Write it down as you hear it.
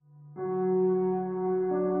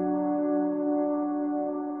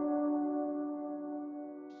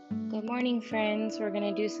morning, friends. We're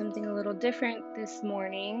going to do something a little different this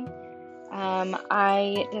morning.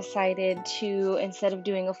 I decided to, instead of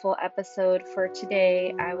doing a full episode for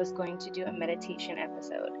today, I was going to do a meditation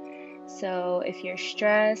episode. So if you're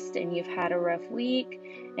stressed and you've had a rough week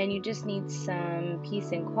and you just need some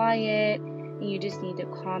peace and quiet, and you just need to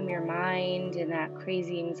calm your mind and that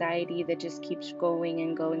crazy anxiety that just keeps going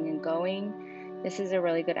and going and going, this is a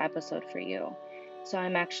really good episode for you. So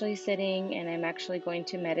I'm actually sitting and I'm actually going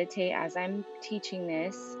to meditate as I'm teaching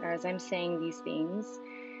this or as I'm saying these things.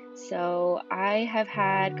 So I have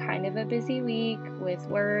had kind of a busy week with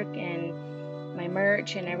work and my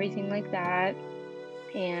merch and everything like that.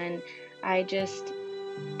 And I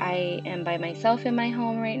am by myself in my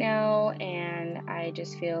home right now, and I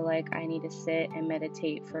just feel like I need to sit and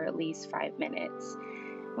meditate for at least 5 minutes.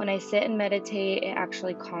 When I sit and meditate, it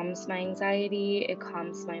actually calms my anxiety, it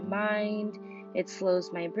calms my mind, it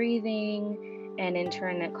slows my breathing, and in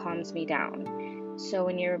turn, it calms me down. So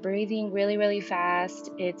when you're breathing really, really fast,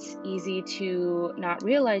 it's easy to not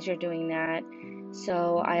realize you're doing that.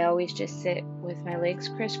 So I always just sit with my legs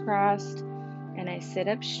crisscrossed, and I sit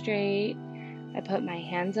up straight. I put my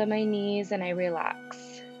hands on my knees and I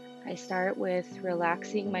relax. I start with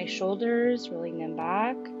relaxing my shoulders, rolling them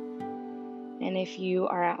back. And if you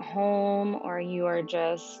are at home or you are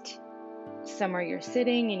just somewhere you're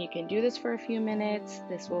sitting and you can do this for a few minutes,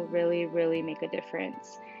 this will really, really make a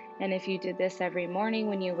difference. And if you did this every morning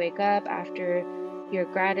when you wake up, after your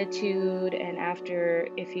gratitude and after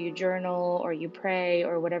if you journal or you pray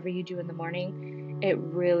or whatever you do in the morning, it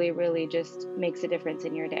really, really just makes a difference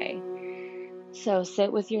in your day. So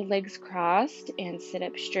sit with your legs crossed and sit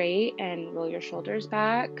up straight and roll your shoulders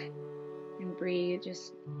back and breathe.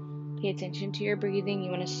 Just pay attention to your breathing.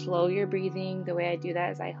 You want to slow your breathing. The way I do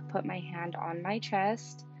that is I put my hand on my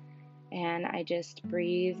chest and I just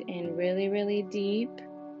breathe in really, really deep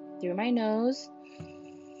through my nose.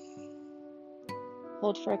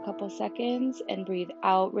 Hold for a couple seconds and breathe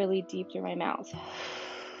out really deep through my mouth.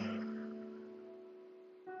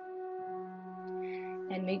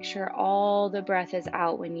 And make sure all the breath is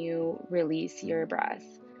out when you release your breath.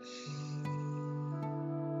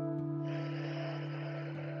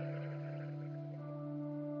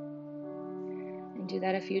 And do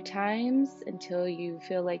that a few times until you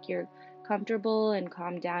feel like you're comfortable and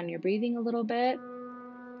calm down your breathing a little bit.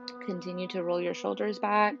 Continue to roll your shoulders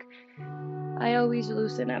back. I always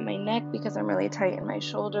loosen up my neck because I'm really tight in my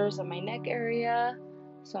shoulders and my neck area.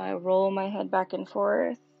 So I roll my head back and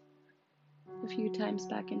forth a few times,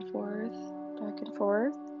 back and forth, back and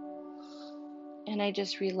forth. And I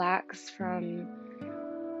just relax from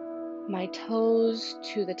my toes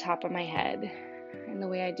to the top of my head. And the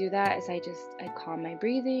way I do that is I calm my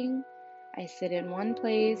breathing, I sit in one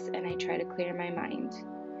place, and I try to clear my mind.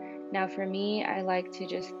 Now for me, I like to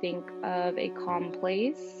just think of a calm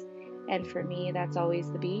place, and for me that's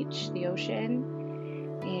always the beach, the ocean,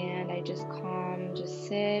 and I just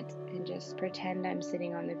sit and just pretend I'm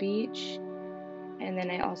sitting on the beach. And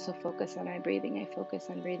then I also focus on my breathing. I focus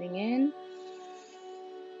on breathing in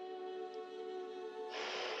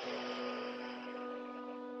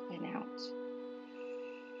and out.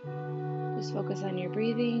 Just focus on your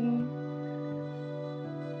breathing.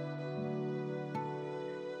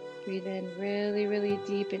 Breathe in really, really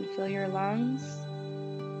deep and fill your lungs.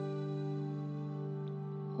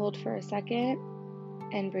 Hold for a second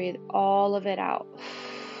and breathe all of it out.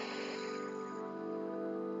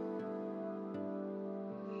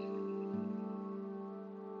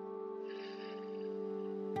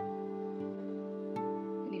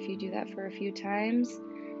 And if you do that for a few times,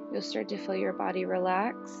 you'll start to feel your body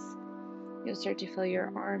relax. You'll start to feel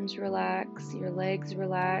your arms relax, your legs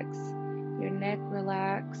relax, your neck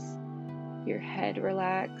relax, your head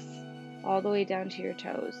relax, all the way down to your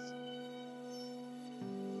toes.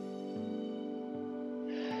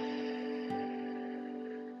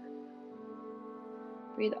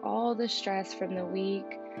 Breathe all the stress from the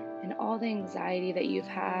week and all the anxiety that you've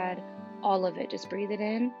had, all of it. Just breathe it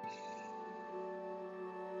in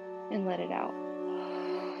and let it out.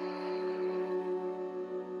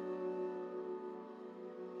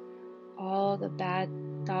 All the bad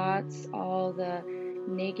thoughts, all the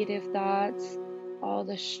negative thoughts, all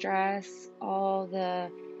the stress, all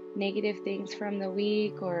the negative things from the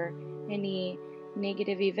week or any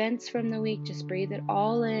negative events from the week, just breathe it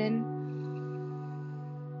all in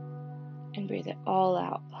and breathe it all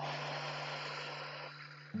out.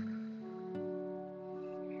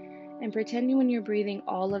 And pretending when you're breathing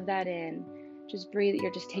all of that in, just breathe,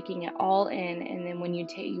 you're just taking it all in, and then when you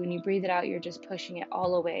breathe it out, you're just pushing it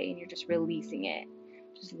all away and you're just releasing it.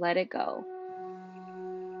 Just let it go.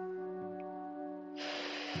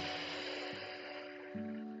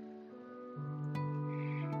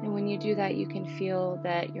 you do that, you can feel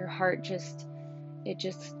that your heart it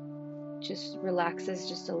just relaxes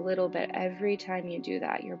just a little bit every time you do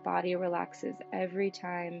that. Your body relaxes every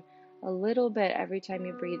time, a little bit every time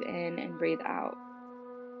you breathe in and breathe out.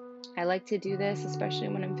 I like to do this, especially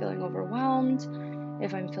when I'm feeling overwhelmed,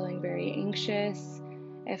 if I'm feeling very anxious,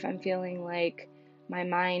 if I'm feeling like my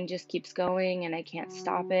mind just keeps going and I can't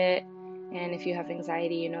stop it. And if you have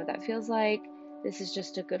anxiety, you know what that feels like. This is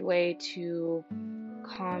just a good way to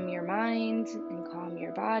calm your mind and calm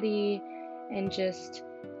your body and just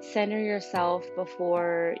center yourself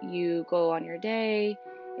before you go on your day.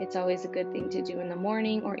 It's always a good thing to do in the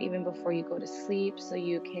morning or even before you go to sleep so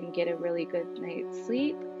you can get a really good night's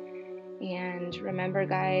sleep. And remember,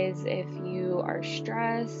 guys, if you are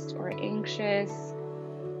stressed or anxious,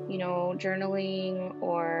 journaling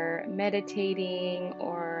or meditating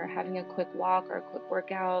or having a quick walk or a quick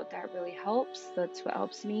workout, that really helps. That's what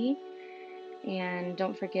helps me. And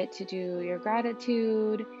don't forget to do your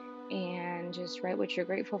gratitude and just write what you're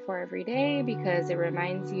grateful for every day, because it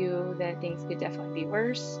reminds you that things could definitely be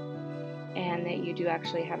worse and that you do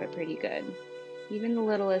actually have it pretty good. Even the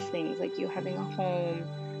littlest things, like you having a home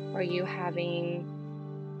or you having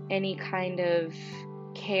any kind of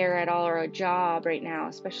care at all or a job right now,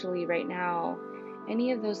 especially right now,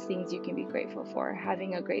 any of those things you can be grateful for.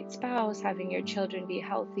 Having a great spouse, having your children be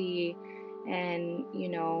healthy, and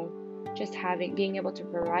just being able to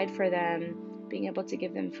provide for them, being able to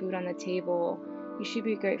give them food on the table. You should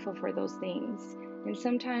be grateful for those things. And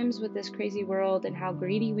sometimes with this crazy world and how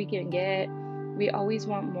greedy we can get, we always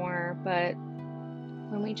want more. But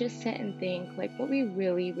when we just sit and think like what we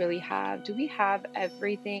really, really have, do we have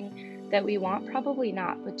everything that we want? Probably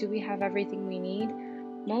not, but do we have everything we need?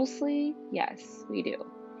 Mostly, yes, we do.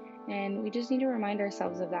 And we just need to remind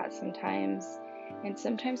ourselves of that sometimes. And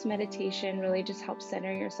sometimes meditation really just helps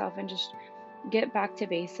center yourself and just get back to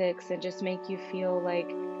basics and just make you feel like,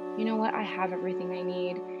 you know what, I have everything I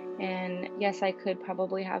need. And yes, I could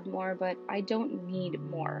probably have more, but I don't need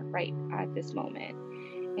more right at this moment.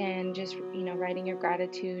 And just, writing your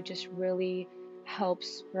gratitude just really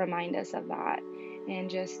helps remind us of that. And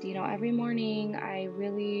just, every morning, I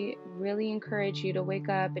really, really encourage you to wake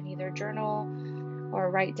up and either journal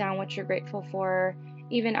or write down what you're grateful for.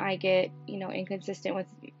 Even I get, inconsistent with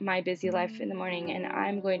my busy life in the morning, and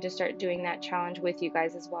I'm going to start doing that challenge with you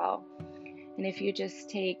guys as well. And if you just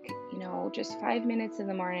take, just 5 minutes in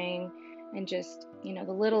the morning and just, the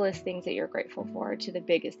littlest things that you're grateful for to the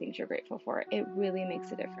biggest things you're grateful for, it really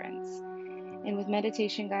makes a difference. And with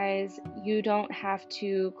meditation, guys, you don't have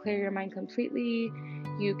to clear your mind completely.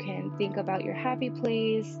 You can think about your happy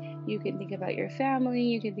place. You can think about your family.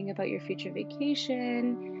 You can think about your future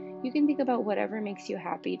vacation. You can think about whatever makes you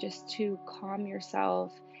happy, just to calm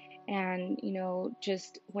yourself. And,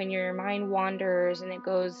 just when your mind wanders and it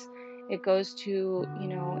goes to,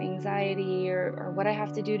 anxiety or what I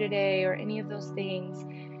have to do today or any of those things,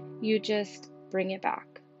 you just bring it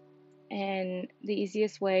back. And the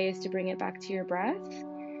easiest way is to bring it back to your breath.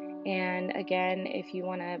 And again, if you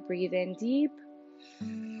want to breathe in deep,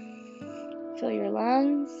 fill your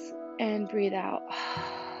lungs and breathe out.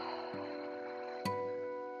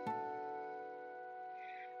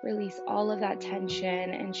 Release all of that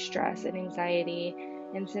tension and stress and anxiety.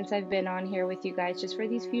 And since I've been on here with you guys just for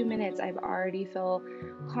these few minutes, I've already feel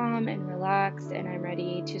calm and relaxed, and I'm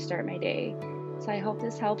ready to start my day. So I hope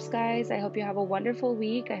this helps, guys. I hope you have a wonderful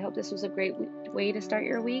week. I hope this was a great way to start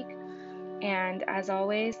your week. And as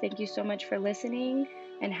always, thank you so much for listening,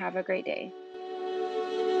 and have a great day.